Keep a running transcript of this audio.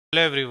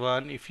Hello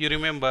everyone, if you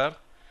remember,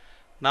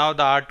 now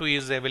the R2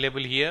 is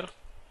available here.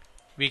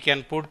 We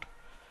can put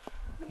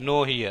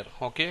no here.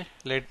 Okay,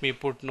 let me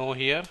put no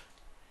here.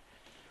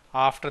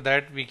 After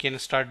that we can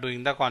start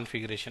doing the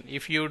configuration.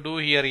 If you do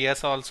here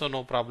yes also,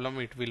 no problem,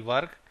 it will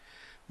work,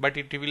 but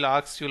it will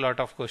ask you a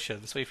lot of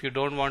questions. So if you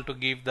don't want to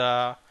give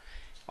the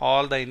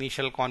all the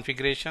initial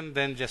configuration,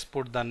 then just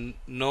put the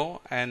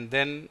no, and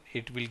then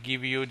it will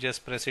give you,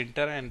 just press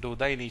enter and do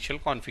the initial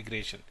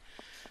configuration.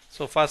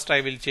 So first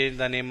I will change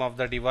the name of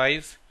the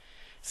device.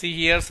 See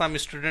here, some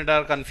students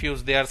are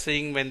confused. They are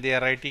saying when they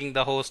are writing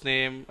the host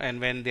name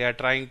and when they are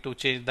trying to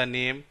change the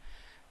name,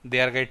 they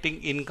are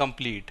getting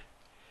incomplete.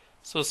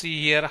 So see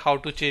here how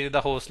to change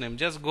the host name.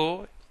 Just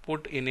go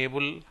put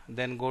enable,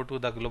 then go to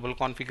the global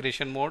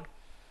configuration mode,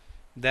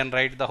 then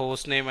write the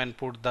host name and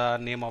put the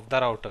name of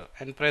the router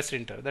and press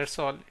enter. That's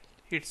all.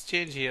 It's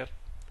changed here.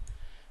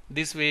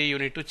 This way you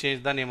need to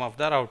change the name of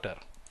the router.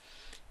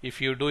 If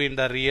you do in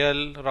the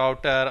real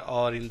router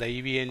or in the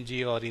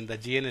EVNG or in the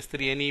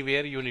GNS3,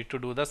 anywhere you need to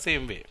do the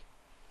same way.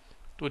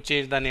 To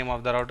change the name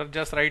of the router,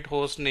 just write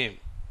host name,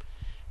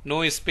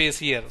 no space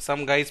here.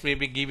 Some guys may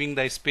be giving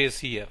the space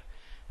here,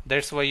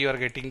 that's why you are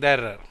getting the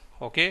error.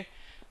 Okay,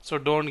 so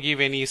don't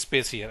give any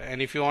space here.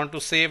 And if you want to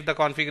save the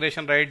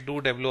configuration, write do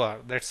WR,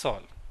 that's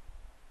all.